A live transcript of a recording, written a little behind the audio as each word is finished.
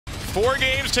4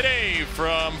 games today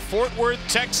from Fort Worth,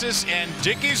 Texas and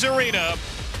Dickies Arena.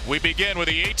 We begin with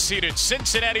the 8-seeded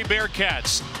Cincinnati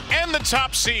Bearcats and the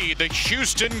top seed, the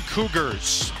Houston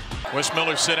Cougars. Wes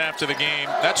Miller said after the game,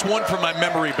 that's one for my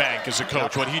memory bank as a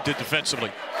coach, what he did defensively.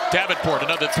 Davenport,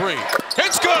 another 3.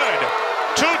 It's good!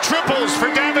 2 triples for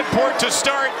Davenport to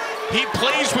start. He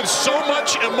plays with so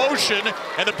much emotion,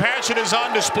 and the passion is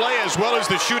on display as well as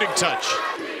the shooting touch.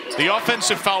 The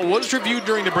offensive foul was reviewed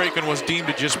during the break and was deemed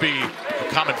to just be a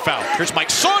common foul. Here's Mike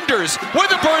Saunders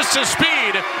with a burst of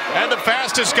speed, and the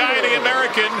fastest guy in the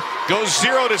American goes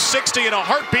 0 to 60 in a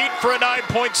heartbeat for a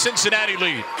 9-point Cincinnati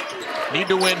lead. Need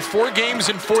to win 4 games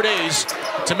in 4 days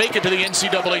to make it to the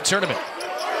NCAA tournament.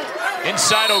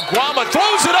 Inside, Oguama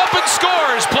throws it up and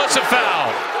scores, plus a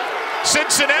foul.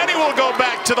 Cincinnati will go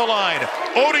back to the line.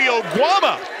 Odi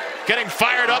Oguama getting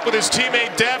fired up with his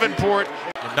teammate Davenport.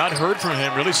 I've not heard from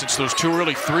him really since those 2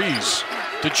 early threes.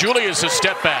 DeJulius a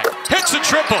step back, hits the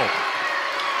triple.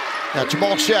 Now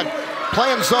Jamal Shed,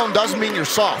 playing zone doesn't mean you're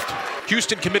soft.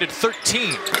 Houston committed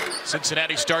 13.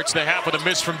 Cincinnati starts the half with a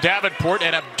miss from Davenport,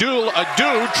 and Abdul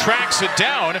Adu tracks it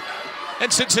down.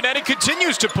 And Cincinnati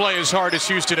continues to play as hard as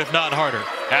Houston, if not harder.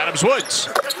 Adams-Woods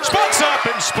spots up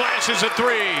and splashes a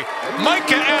 3.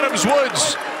 Micah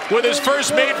Adams-Woods with his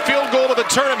first made field goal of the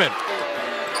tournament.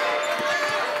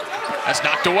 That's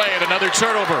knocked away at another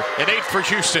turnover. An 8 for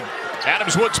Houston.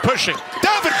 Adams-Woods pushing.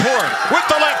 Davenport with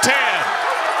the left hand.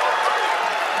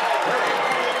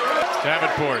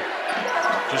 Davenport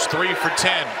just 3 for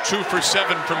 10, 2 for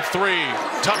 7 from 3.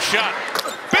 Tough shot.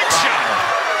 Big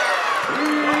shot.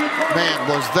 Man,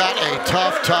 was that a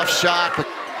tough shot.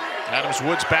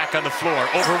 Adams-Woods back on the floor.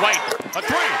 Over White. A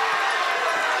 3.